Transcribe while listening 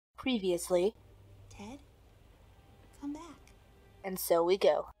Previously. Ted, come back. And so we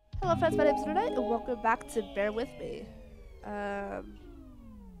go. Hello friends, my name is Lunernight, and welcome back to Bear With Me.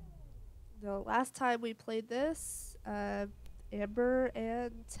 The last time we played this, Amber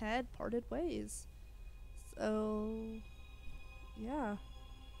and Ted parted ways. So, yeah.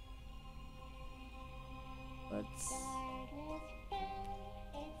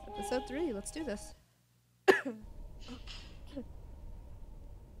 Episode 3, let's do this.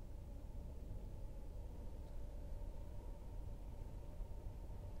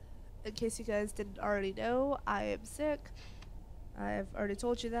 In case you guys didn't already know, I am sick. I've already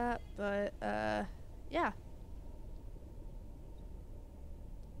told you that, but, yeah.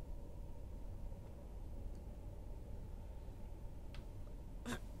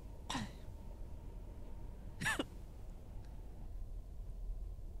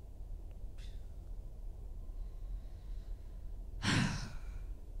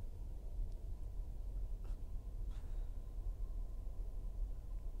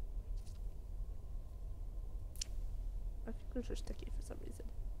 My fingers are sticky for some reason.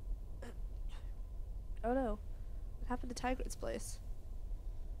 Oh no. What happened to Tigrid's place?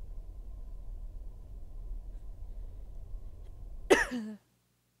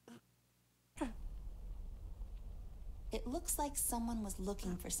 It looks like someone was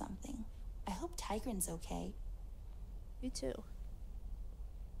looking for something. I hope Tigrin's okay. Me too.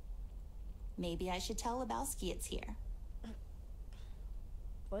 Maybe I should tell Lebowski it's here.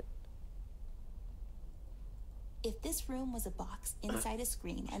 What? If this room was a box inside a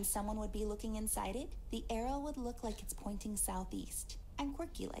screen and someone would be looking inside it, the arrow would look like it's pointing southeast. I'm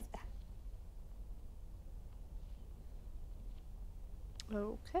quirky like that.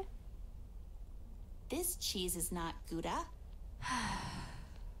 Okay. This cheese is not Gouda.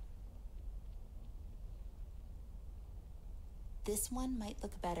 This one might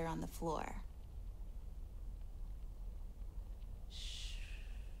look better on the floor.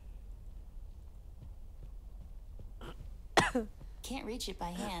 Can't reach it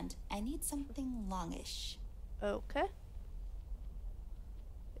by hand. I need something longish. Okay.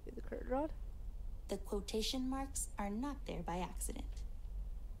 Maybe the curtain rod? The quotation marks are not there by accident.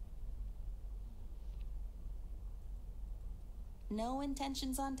 No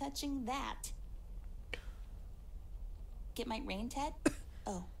intentions on touching that. It might rain, Ted?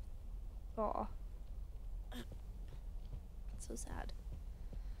 Oh. Aw. That's so sad.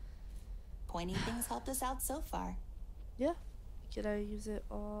 Pointy things helped us out so far. Yeah. Can I use it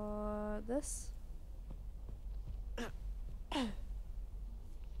on this?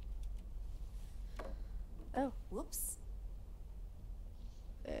 Oh. Whoops.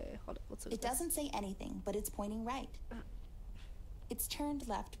 Hey, hold on. Let's look It at this. doesn't say anything, but it's pointing right. It's turned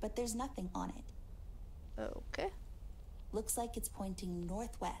left, but there's nothing on it. Okay. Looks like it's pointing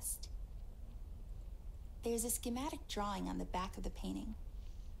northwest. There's a schematic drawing on the back of the painting.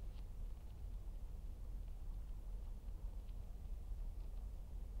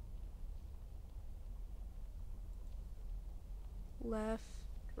 Left,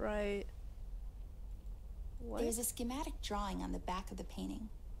 right. What? There's a schematic drawing on the back of the painting.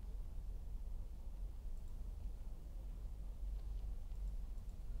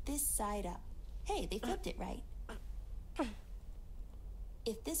 This side up. Hey, they flipped it right.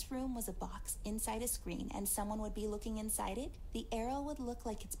 If this room was a box inside a screen and someone would be looking inside it, the arrow would look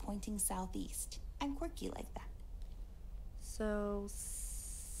like it's pointing southeast. I'm quirky like that. So,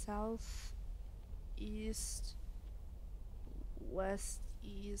 south, east, west,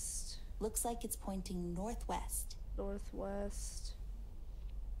 east, Looks like it's pointing northwest. northwest,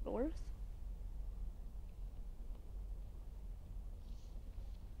 north?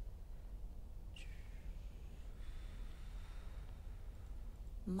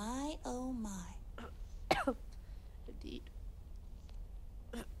 My oh my. Indeed.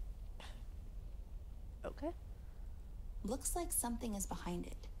 Okay. Looks like something is behind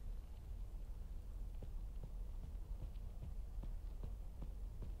it.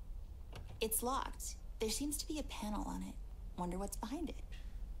 It's locked. There seems to be a panel on it. Wonder what's behind it.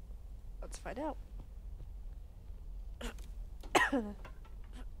 Let's find out.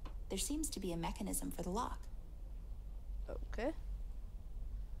 There seems to be a mechanism for the lock. Okay.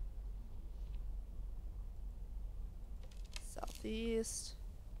 Southeast.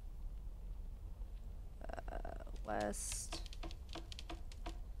 West.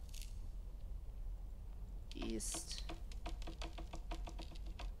 East.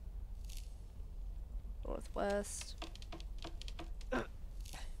 Northwest.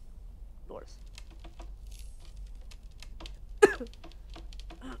 North.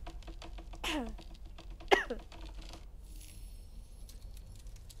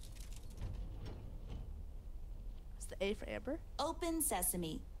 A for Amber. Open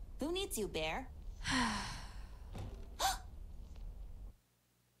sesame. Who needs you, bear?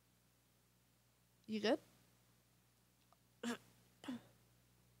 You good?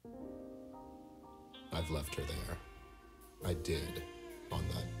 I've left her there. I did. On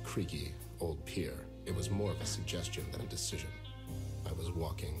that creaky old pier. It was more of a suggestion than a decision. I was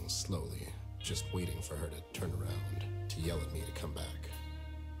walking slowly, just waiting for her to turn around, to yell at me to come back.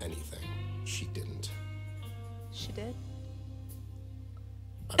 Anything. She didn't. She did.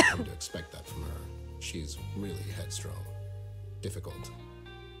 I've come to expect that from her. She's really headstrong. Difficult.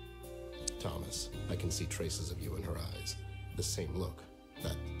 Thomas, I can see traces of you in her eyes. The same look.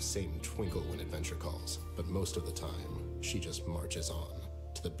 That same twinkle when adventure calls. But most of the time, she just marches on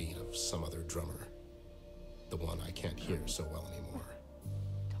to the beat of some other drummer. The one I can't hear so well anymore.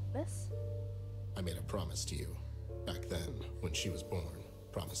 Thomas? I made a promise to you. Back then, when she was born.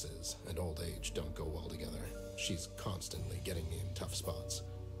 Promises and old age don't go well together. She's constantly getting me in tough spots.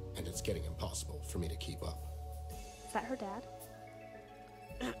 And it's getting impossible for me to keep up. Is that her dad?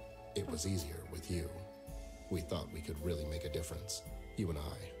 It was easier with you. We thought we could really make a difference. You and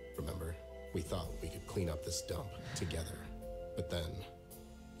I, remember? We thought we could clean up this dump together. But then,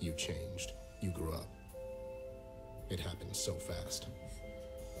 you changed. You grew up. It happened so fast.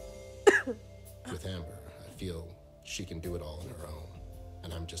 With Amber, I feel she can do it all on her own.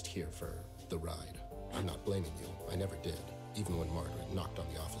 And I'm just here for the ride. I'm not blaming you. I never did. Even when Margaret knocked on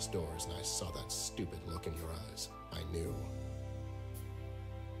the office doors and I saw that stupid look in your eyes, I knew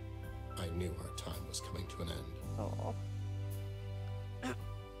our time was coming to an end. Oh.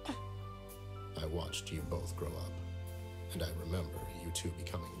 I watched you both grow up, and I remember you two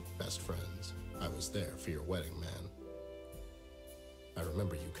becoming best friends. I was there for your wedding, man. I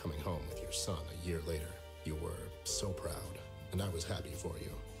remember you coming home with your son a year later. You were so proud, and I was happy for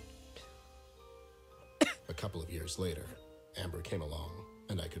you. A couple of years later, Amber came along,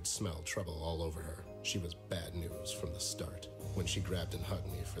 and I could smell trouble all over her. She was bad news from the start. When she grabbed and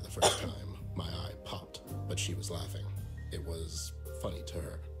hugged me for the first time, my eye popped, but she was laughing. It was funny to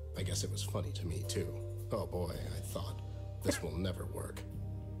her. I guess it was funny to me, too. Oh boy, I thought, this will never work.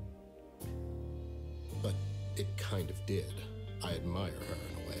 But it kind of did. I admire her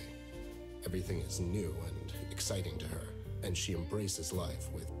in a way. Everything is new and exciting to her, and she embraces life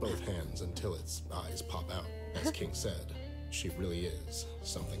with both hands until its eyes pop out. As King said, she really is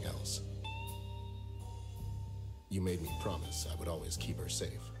something else. You made me promise I would always keep her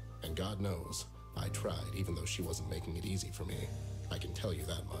safe. And God knows, I tried even though she wasn't making it easy for me. I can tell you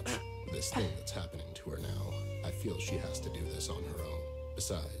that much. This thing that's happening to her now, I feel she has to do this on her own.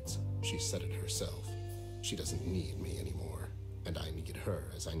 Besides, she said it herself. She doesn't need me anymore. And I need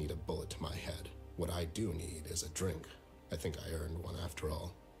her as I need a bullet to my head. What I do need is a drink. I think I earned one after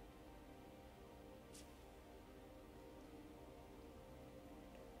all.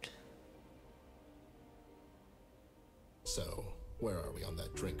 So, where are we on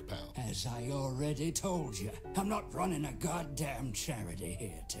that drink, pal? As I already told you, I'm not running a goddamn charity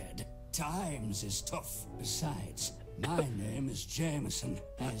here, Ted. Times is tough. Besides, my name is Jameson,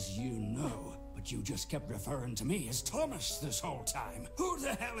 as you know. But you just kept referring to me as Thomas this whole time. Who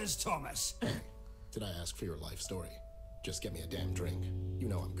the hell is Thomas? Did I ask for your life story? Just get me a damn drink. You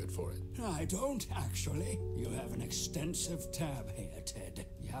know I'm good for it. I don't, actually. You have an extensive tab here, Ted.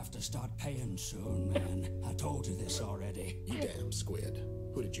 You have to start paying soon, man. I told you this already. You damn squid.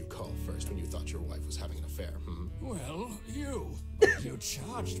 Who did you call first when you thought your wife was having an affair, Well, you. But you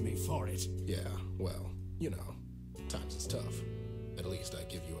charged me for it. Yeah, well, you know, times is tough. At least I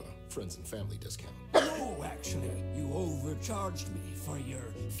give you a friends and family discount. No, actually, you overcharged me for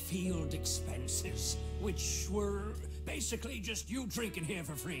your field expenses, which were basically just you drinking here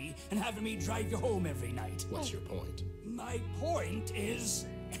for free and having me drive you home every night. What's your point? My point is,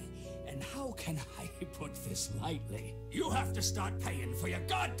 and how can I put this lightly? You have to start paying for your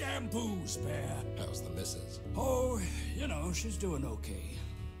goddamn booze, Bear. How's the missus? Oh, you know, she's doing okay.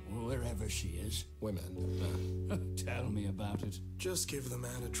 Wherever she is. Women, Tell me about it. Just give the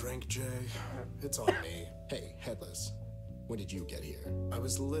man a drink, Jay. It's on me. Hey, Headless. When did you get here? I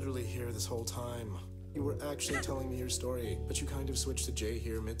was literally here this whole time. You were actually telling me your story, but you kind of switched to Jay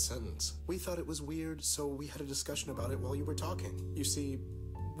here mid-sentence. We thought it was weird, so we had a discussion about it while you were talking. You see,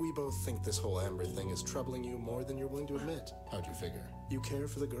 we both think this whole Amber thing is troubling you more than you're willing to admit. How'd you figure? You care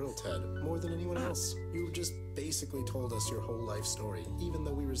for the girl, Ted, more than anyone else. You just basically told us your whole life story, even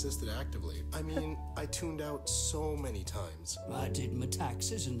though we resisted actively. I mean, I tuned out so many times. I did my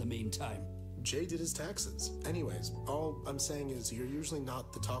taxes in the meantime. Jay did his taxes. Anyways, all I'm saying is you're usually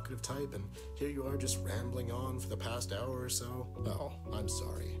not the talkative type, and here you are just rambling on for the past hour or so. Oh, I'm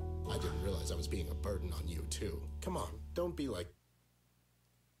sorry. I didn't realize I was being a burden on you, too. Come on, don't be like...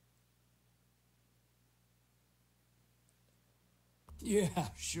 Yeah,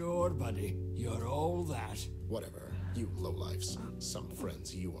 sure, buddy. You're all that. Whatever. You lowlifes. Some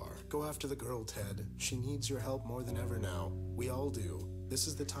friends you are. Go after the girl, Ted. She needs your help more than ever now. We all do. This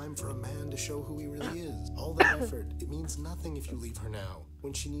is the time for a man to show who he really is. All that effort, it means nothing if you leave her now,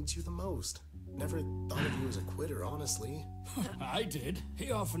 when she needs you the most. Never thought of you as a quitter, honestly. I did.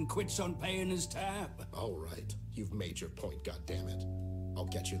 He often quits on paying his tab. All right. You've made your point, goddammit. I'll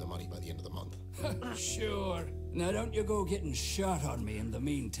get you the money by the end of the month. Sure. Now don't you go getting shot on me in the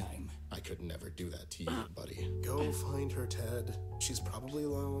meantime. I could never do that to you, buddy. Go find her, Ted. She's probably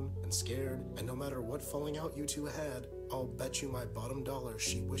alone and scared, and no matter what falling out you two had, I'll bet you my bottom dollar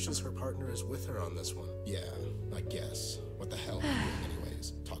she wishes her partner is with her on this one. Yeah, I guess. What the hell are you doing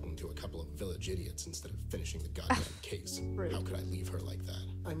anyways? Talking to a couple of village idiots instead of finishing the goddamn case. Rude. How could I leave her like that?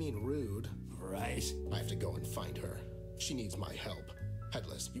 I mean, rude. Right. I have to go and find her. She needs my help.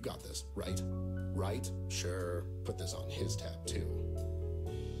 Headless, you got this, right? Right? Sure. Put this on his tab, too.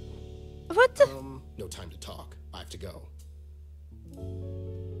 What the? No time to talk. I have to go.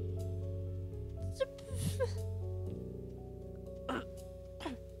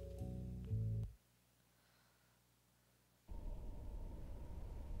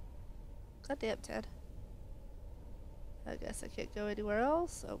 Goddamn, Ted. I guess I can't go anywhere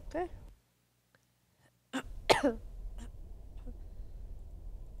else. Okay.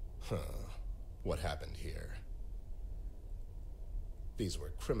 Huh. What happened here? These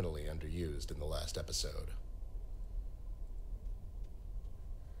were criminally underused in the last episode.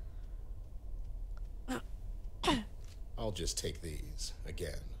 I'll just take these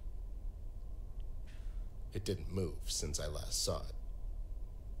again. It didn't move since I last saw it.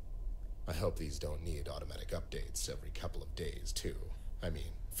 I hope these don't need automatic updates every couple of days, too. I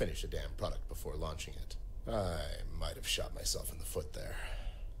mean, finish a damn product before launching it. I might have shot myself in the foot there.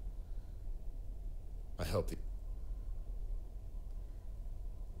 I hope the...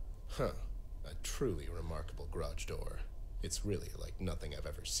 Huh. A truly remarkable garage door. It's really like nothing I've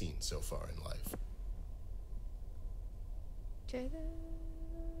ever seen so far in life. Okay then.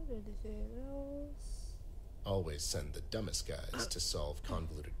 Anything else? Always send the dumbest guys to solve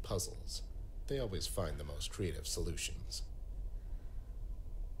convoluted puzzles. They always find the most creative solutions.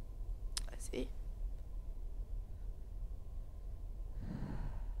 I see.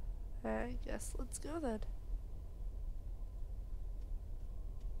 I guess let's go then.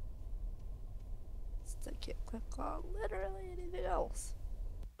 Since I can't click on literally anything else.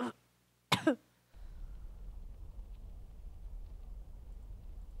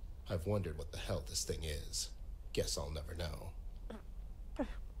 I've wondered what the hell this thing is. Guess I'll never know.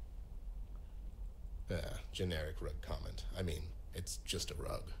 Generic rug comment. I mean, it's just a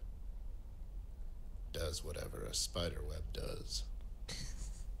rug. Does whatever a spider web does.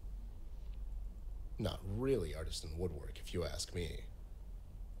 Not really artisan woodwork, if you ask me.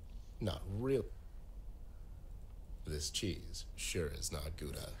 Not real. This cheese sure is not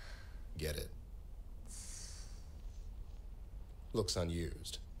Gouda. Get it? Looks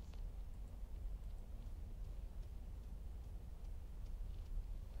unused.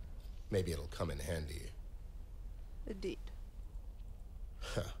 Maybe it'll come in handy. Indeed.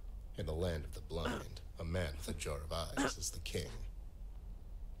 Huh. In the land of the blind, a man with a jar of eyes is the king.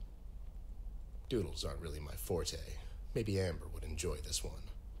 Doodles aren't really my forte. Maybe Amber would enjoy this one.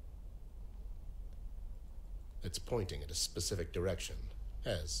 It's pointing at a specific direction,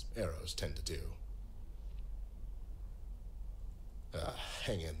 as arrows tend to do.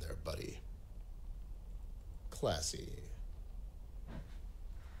 Hang in there, buddy. Classy.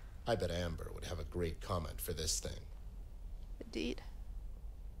 I bet Amber would have a great comment for this thing. Indeed.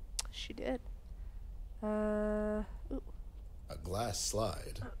 She did. Ooh. A glass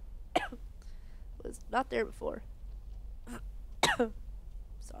slide. Was not there before.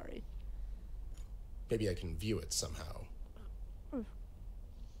 Sorry. Maybe I can view it somehow. Is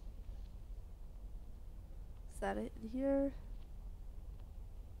that it in here?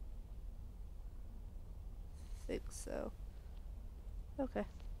 Think so. Okay.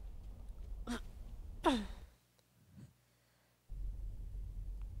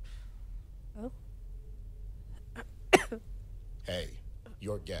 Oh. Hey,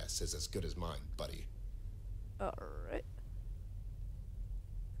 your guess is as good as mine, buddy. Alright.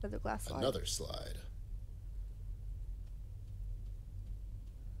 Another glass slide. Another slide.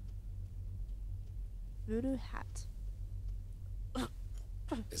 Voodoo hat.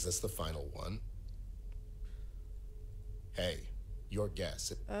 Is this the final one? Hey, your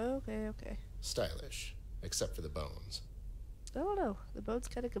guess. Okay, okay. Stylish, except for the bones. I don't know. The boats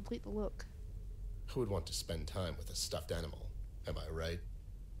kind of complete the look. Who would want to spend time with a stuffed animal? Am I right?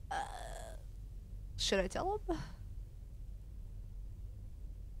 Should I tell him?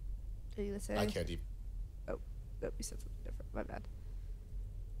 Are you gonna say? I can't even. Oh, nope, you said something different. My bad.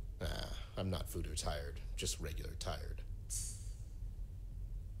 I'm not voodoo tired, just regular tired.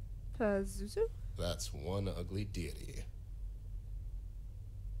 Pazuzu? That's one ugly deity.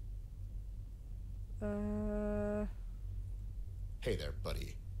 Hey there,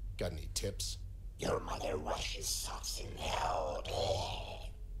 buddy. Got any tips? Your mother washes socks in hell.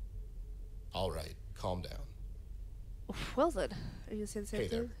 All right, calm down. Well then, are you gonna say the same Hey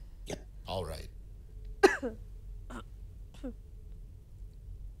there. thing? Yep. All right.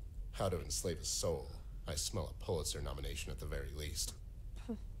 How to enslave a soul. I smell a Pulitzer nomination at the very least.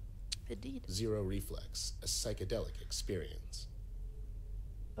 Indeed. Zero reflex, a psychedelic experience.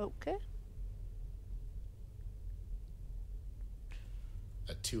 Okay.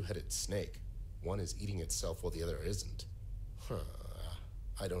 A two-headed snake. One is eating itself while the other isn't. Huh.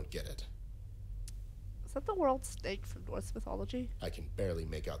 I don't get it. Is that the world snake from Norse mythology? I can barely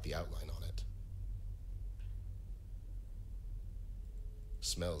make out the outline on it.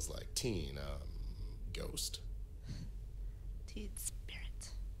 Smells like teen, ghost. Teen spirit.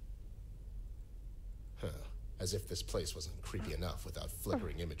 Huh. As if this place wasn't creepy enough without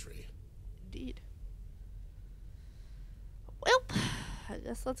flickering imagery. Indeed. Well, I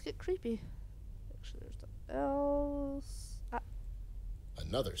guess let's get creepy. Actually, there's something else.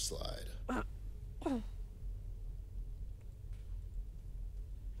 Another slide.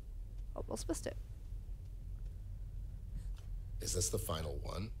 Almost missed it. Is this the final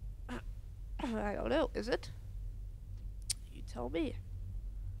one? I don't know. Is it? You tell me.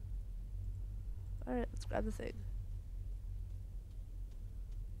 Alright, let's grab the thing.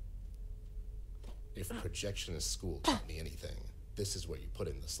 If projectionist school taught me anything, this is where you put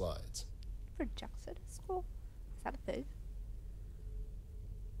in the slides. Projection school? Is that a thing?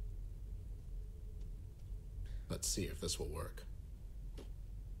 Let's see if this will work.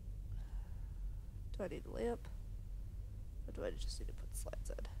 Do I need a lamp? Or do I just need to put slides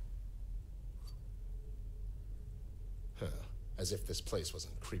in? Huh. As if this place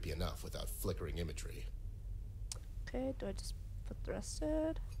wasn't creepy enough without flickering imagery. Okay, do I just put the rest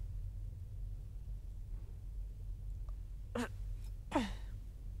in?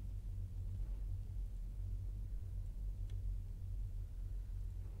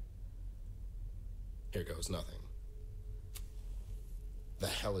 Here goes nothing. The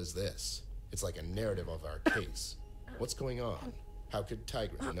hell is this? It's like a narrative of our case. What's going on? How could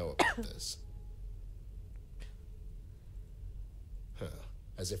Tigran know about this? Huh.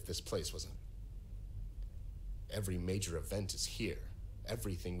 As if this place wasn't. Every major event is here.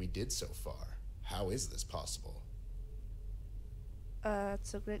 Everything we did so far. How is this possible?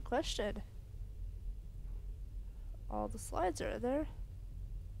 That's a great question. All the slides are in there.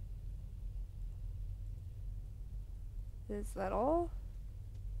 Is that all?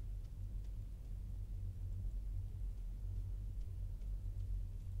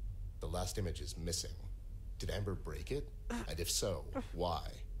 The last image is missing. Did Amber break it? And if so, why?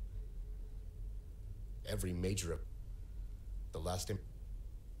 Every major the last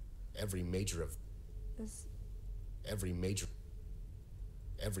every major of Is every major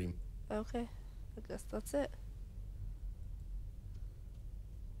every okay. I guess that's it.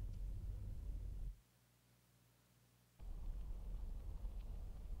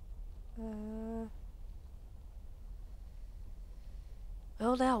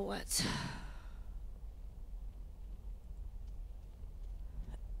 Well, now what?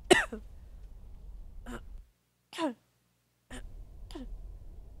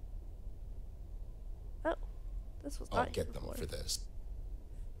 Oh, this was I'll not get here them before. for this.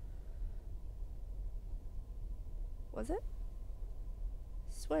 Was it? I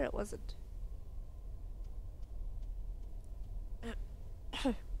swear it wasn't.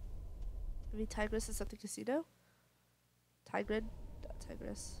 Maybe Tigress is at the casino? Tigrid? Not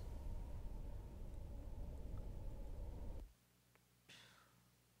Tigress.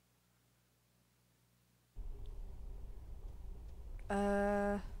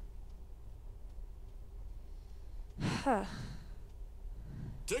 Huh.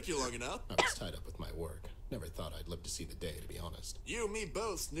 Took you long enough. I was tied up with my work. Never thought I'd live to see the day, to be honest. You and me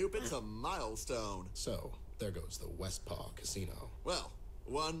both, Snoop. It's a milestone. So, there goes the Westpaw Casino. Well,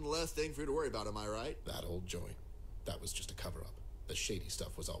 one less thing for you to worry about, am I right? That old joint. That was just a cover-up. The shady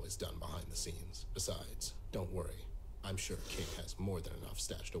stuff was always done behind the scenes. Besides, don't worry. I'm sure King has more than enough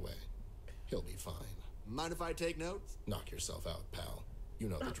stashed away. He'll be fine. Mind if I take notes? Knock yourself out, pal. You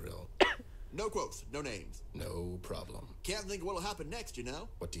know the drill. No quotes, no names. No problem. Can't think what'll happen next, you know?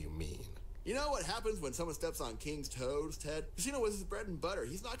 What do you mean? You know what happens when someone steps on King's toes, Ted? Casino was his bread and butter.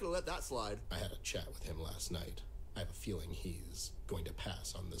 He's not gonna let that slide. I had a chat with him last night. I have a feeling he's going to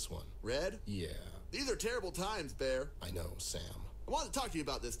pass on this one. Red? Yeah. These are terrible times, Bear. I know, Sam. I wanted to talk to you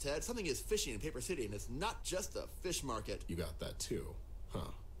about this, Ted. Something is fishy in Paper City, and it's not just a fish market. You got that too,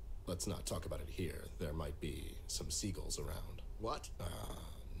 huh? Let's not talk about it here. There might be some seagulls around. What?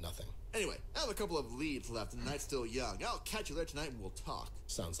 Nothing. Anyway, I have a couple of leads left, and the night's still young. I'll catch you there tonight, and we'll talk.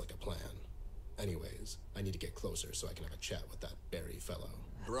 Sounds like a plan. Anyways, I need to get closer so I can have a chat with that Barry fellow.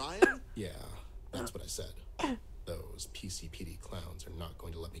 Brian? Yeah, that's what I said. Those PCPD clowns are not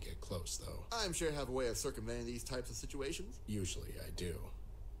going to let me get close, though. I'm sure you have a way of circumventing these types of situations. Usually I do.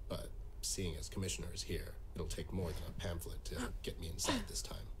 But seeing as Commissioner is here, it'll take more than a pamphlet to get me inside this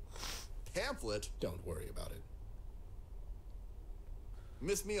time. Pamphlet? Don't worry about it.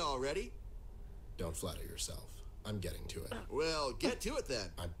 Miss me already? Don't flatter yourself. I'm getting to it. Well, get to it then.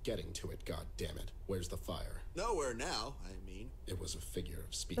 I'm getting to it, god damn it. Where's the fire? Nowhere now, I mean. It was a figure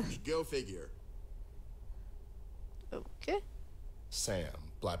of speech. Go figure. Okay.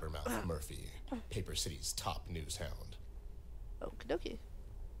 Sam Blabbermouth Murphy, Paper City's top news hound. Okie dokie.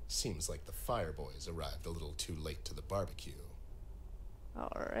 Seems like the fire boys arrived a little too late to the barbecue.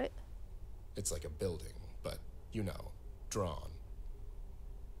 Alright. It's like a building, but, you know, drawn.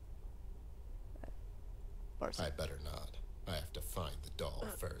 I better not. I have to find the doll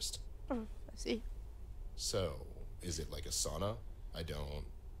first. I see. So, is it like a sauna?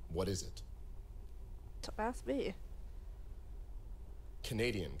 What is it? Don't ask me.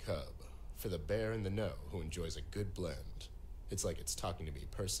 Canadian Cub, for the bear in the know who enjoys a good blend. It's like it's talking to me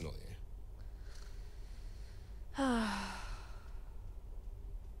personally.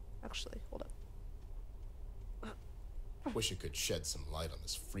 Actually, hold up. Wish it could shed some light on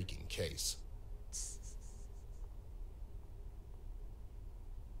this freaking case.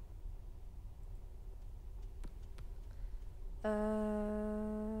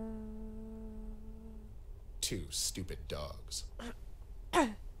 Two stupid dogs.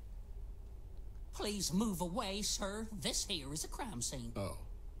 Please move away, sir. This here is a crime scene. Oh,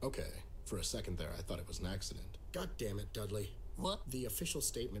 okay. For a second there, I thought it was an accident. God damn it, Dudley. What? The official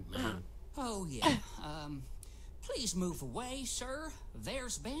statement, man. Oh, yeah. Please move away, sir.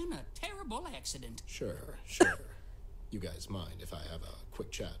 There's been a terrible accident. Sure. You guys mind if I have a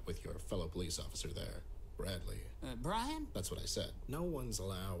quick chat with your fellow police officer there, Bradley? Brian? That's what I said. No one's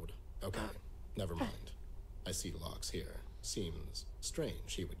allowed. Okay, never mind. I see Locke's here. Seems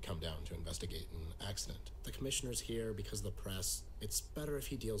strange he would come down to investigate an accident. The commissioner's here because of the press. It's better if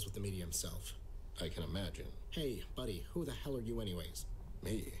he deals with the media himself. I can imagine. Hey, buddy, who the hell are you anyways?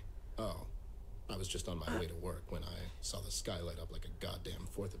 Me? Oh, I was just on my way to work when I saw the sky light up like a goddamn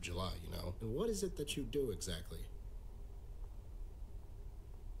 4th of July, you know? And what is it that you do exactly?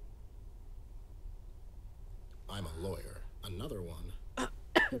 I'm a lawyer. Another one?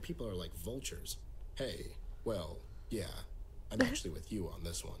 You people are like vultures. Hey, well, yeah, I'm actually with you on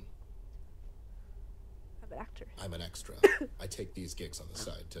this one. I'm an actor. I'm an extra. I take these gigs on the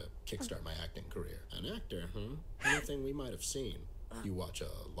side to kickstart my acting career. An actor, huh? Anything we might have seen. You watch a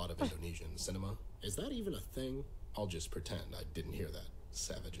lot of Indonesian cinema? Is that even a thing? I'll just pretend I didn't hear that.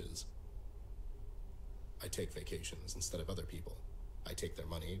 Savages. I take vacations instead of other people. I take their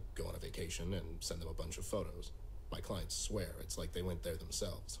money, go on a vacation, and send them a bunch of photos. My clients swear it's like they went there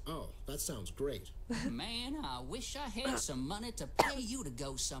themselves. Oh, that sounds great. Man, I wish I had some money to pay you to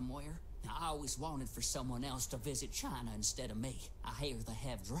go somewhere. I always wanted for someone else to visit China instead of me. I hear they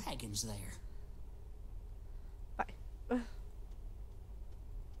have dragons there. Bye.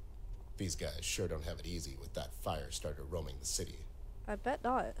 These guys sure don't have it easy with that fire starter roaming the city. I bet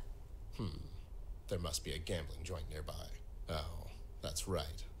not. There must be a gambling joint nearby. Oh, that's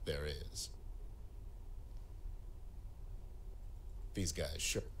right, there is. These guys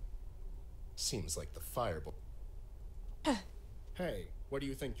sure... Seems like the fireboy... Hey, where do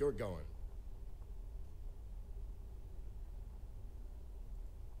you think you're going?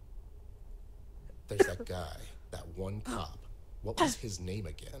 There's that guy, that one cop. What was his name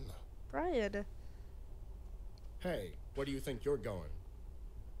again? Brian. Hey, where do you think you're going?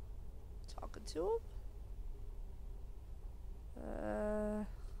 Talking to him?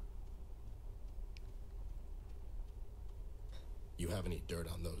 You have any dirt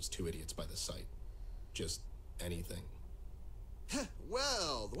on those two idiots by the site? Just anything?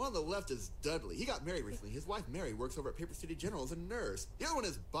 Well, the one on the left is Dudley. He got married recently. His wife Mary works over at Paper City General as a nurse. The other one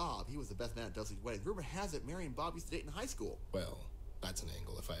is Bob. He was the best man at Dudley's wedding. Rumor has it Mary and Bob used to date in high school. Well, that's an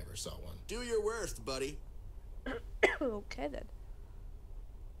angle if I ever saw one. Do your worst, buddy. Okay then.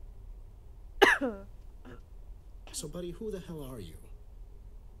 So, buddy, who the hell are you?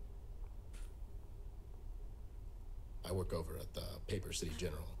 I work over at the Paper City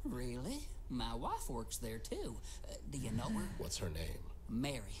General. Really? My wife works there too. Do you know her? What's her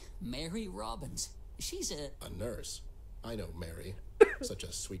name? Mary Robbins. She's a nurse. I know Mary. Such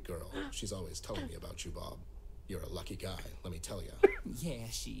a sweet girl. She's always telling me about you, Bob. You're a lucky guy, let me tell you. Yeah,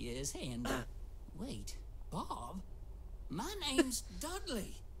 she is. And wait, Bob? My name's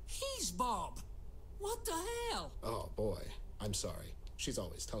Dudley. He's Bob. What the hell? Oh, boy. I'm sorry. She's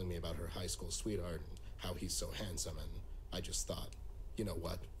always telling me about her high school sweetheart and how he's so handsome, and I just thought, you know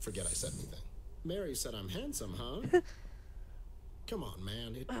what? Forget I said anything. Mary said I'm handsome, huh? Come on,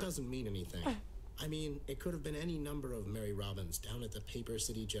 man. It doesn't mean anything. I mean, it could have been any number of Mary Robbins down at the Paper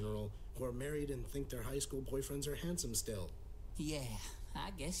City General who are married and think their high school boyfriends are handsome still. Yeah,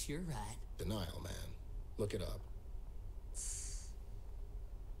 I guess you're right. Denial, man. Look it up.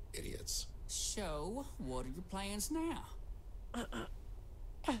 Idiots. So, what are your plans now?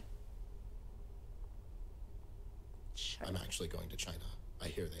 I'm actually going to China. I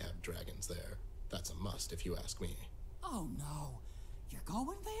hear they have dragons there. That's a must, if you ask me. Oh, no. You're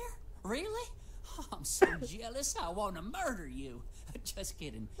going there? Really? Oh, I'm so jealous, I want to murder you. Just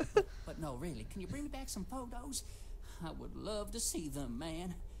kidding. But no, really, can you bring me back some photos? I would love to see them,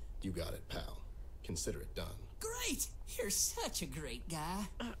 man. You got it, pal. Consider it done. Great! You're such a great guy.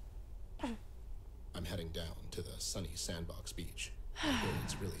 I'm heading down to the sunny sandbox beach. I hear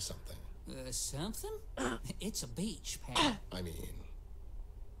it's really something. Something? It's a beach, pal. I mean,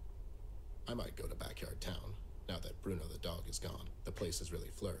 I might go to Backyard Town. Now that Bruno the dog is gone, the place has really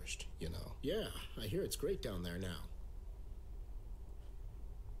flourished, you know. Yeah, I hear it's great down there now.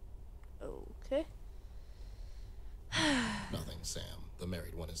 Okay. Nothing, Sam. The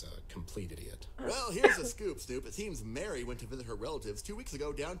married one is a complete idiot. Well, here's the scoop, Snoop. It seems Mary went to visit her relatives 2 weeks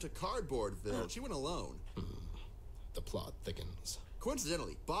ago down to Cardboardville. She went alone. The plot thickens.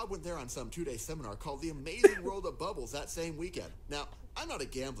 Coincidentally, Bob went there on some 2-day seminar called The Amazing World of Bubbles that same weekend. Now, I'm not a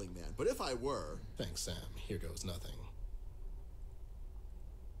gambling man, but if I were... Thanks, Sam. Here goes nothing.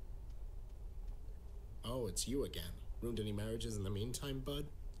 Oh, it's you again. Ruined any marriages in the meantime, bud?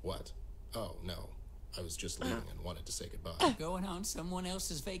 What? Oh, no. I was just leaving and wanted to say goodbye. Going on someone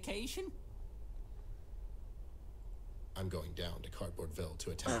else's vacation? I'm going down to Cardboardville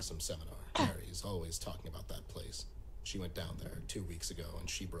to attend some seminar. Mary's always talking about that place. She went down there 2 weeks ago and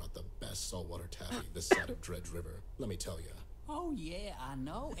she brought the best saltwater taffy this side of Dredge River. Let me tell you. Oh, yeah, I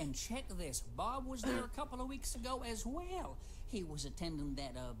know. And check this. Bob was there a couple of weeks ago as well. He was attending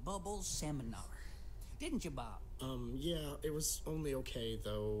that Bubbles seminar. Didn't you, Bob? Yeah, it was only okay,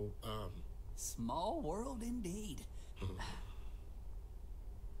 though. Small world indeed.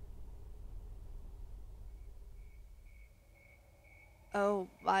 Oh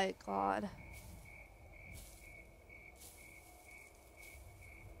my god.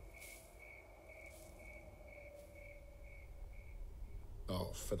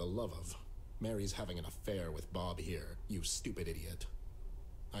 Oh, for the love of... Mary's having an affair with Bob here, you stupid idiot.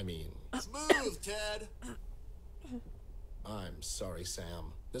 I mean... Smooth, Ted! I'm sorry,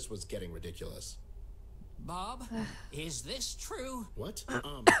 Sam. This was getting ridiculous. Bob, is this true? What?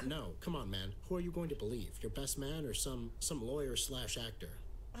 No. Come on, man. Who are you going to believe? Your best man or some lawyer slash actor?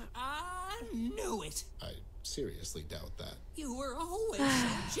 I knew it. I seriously doubt that. You were always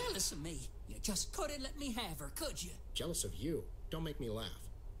so jealous of me. You just couldn't let me have her, could you? Jealous of you? Don't make me laugh.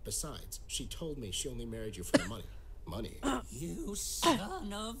 Besides, she told me she only married you for the money. Money? You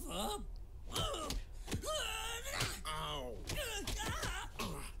son of a... Ow! Take that!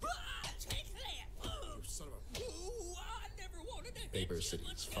 You son of a... Ooh, I never wanted to... Paper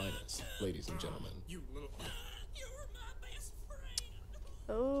City's finest, ladies and gentlemen. You little... You're my best friend.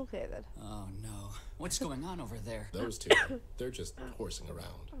 Okay then. Oh, no. What's going on over there? Those two, they're just horsing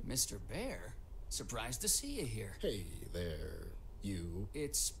around. Mr. Bear? Surprised to see you here. Hey there, you.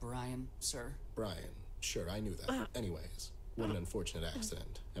 It's Brian, sir. Brian. Sure, I knew that. Anyways, what an unfortunate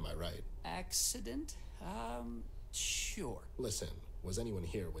accident. Am I right? Accident? Sure. Listen, was anyone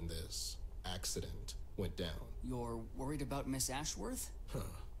here when this accident went down? You're worried about Miss Ashworth? Huh.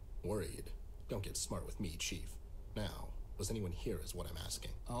 Worried? Don't get smart with me, Chief. Now, was anyone here is what I'm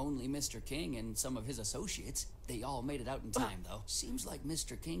asking. Only Mr. King and some of his associates. They all made it out in time, though. Seems like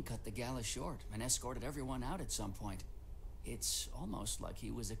Mr. King cut the gala short and escorted everyone out at some point. It's almost like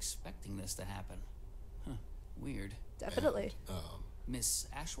he was expecting this to happen. Huh. Weird. Definitely. And, Miss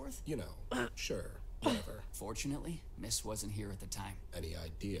Ashworth? you know, sure, whatever. Fortunately, Miss wasn't here at the time. Any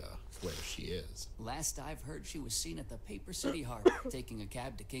idea where she is? Last I've heard, she was seen at the Paper City Harbor, taking a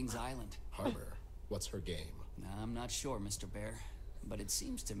cab to Kings Island. Harbor? What's her game? I'm not sure, Mr. Bear. But it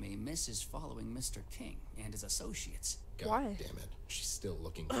seems to me Miss is following Mr. King and his associates. God Why? damn it. She's still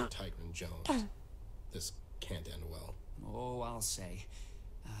looking for Tyrone Jones. This can't end well. Oh, I'll say.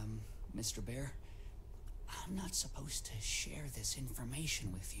 Mr. Bear, I'm not supposed to share this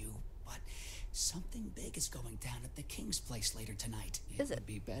information with you, but something big is going down at the King's place later tonight. It would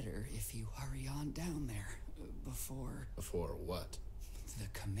be better if you hurry on down there before... Before what? The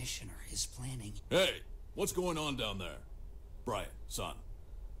commissioner is planning... Hey, what's going on down there? Brian, son,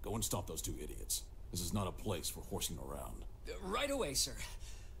 go and stop those two idiots. This is not a place for horsing around. Right away, sir.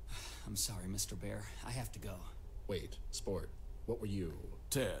 I'm sorry, Mr. Bear. I have to go. Wait, Sport, what were you...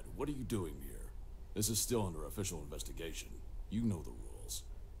 Ted, what are you doing here? This is still under official investigation. You know the rules.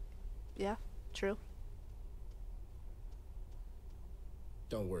 Yeah, true.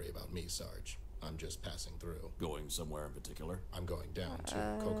 Don't worry about me, Sarge. I'm just passing through. Going somewhere in particular? I'm going down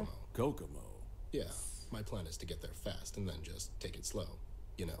to Kokomo. Kokomo? Yeah, my plan is to get there fast and then just take it slow.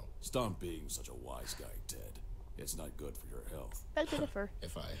 You know. Stop being such a wise guy, Ted. It's not good for your health. Beg to differ.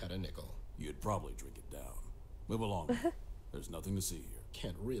 If I had a nickel. You'd probably drink it down. Move along. There's nothing to see here.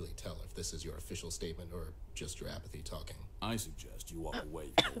 Can't really tell if this is your official statement or just your apathy talking. I suggest you walk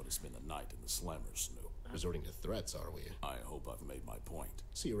away if you want to spend the night in the slammer, Snoop. Resorting to threats, are we? I hope I've made my point.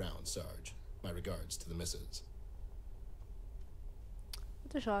 See you around, Sarge. My regards to the missus.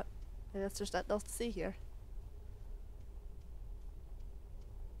 It's a shot. I guess there's nothing else to see here.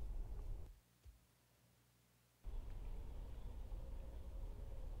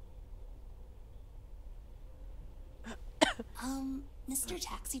 Mr.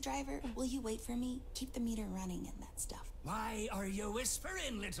 Taxi Driver, will you wait for me? Keep the meter running and that stuff. Why are you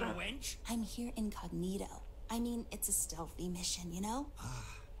whispering, little wench? I'm here incognito. I mean, it's a stealthy mission, you know?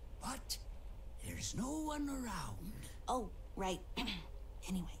 But there's no one around. Oh, right.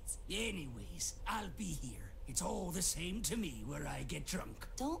 Anyways, I'll be here. It's all the same to me where I get drunk.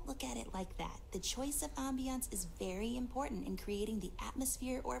 Don't look at it like that. The choice of ambiance is very important in creating the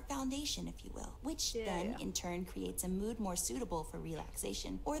atmosphere or foundation, if you will, which then in turn creates a mood more suitable for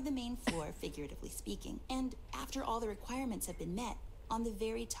relaxation, or the main floor, figuratively speaking. And after all the requirements have been met, on the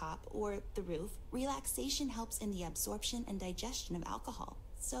very top, or the roof, relaxation helps in the absorption and digestion of alcohol.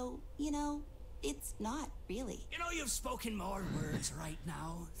 So, you know, it's not really. You know, you've spoken more words right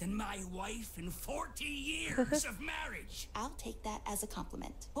now than my wife in 40 years of marriage. I'll take that as a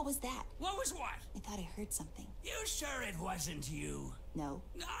compliment. What was that? What was what? I thought I heard something. You sure it wasn't you? No.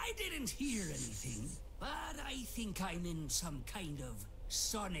 I didn't hear anything, but I think I'm in some kind of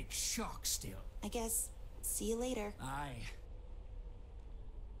sonic shock still. I guess, see you later. Aye.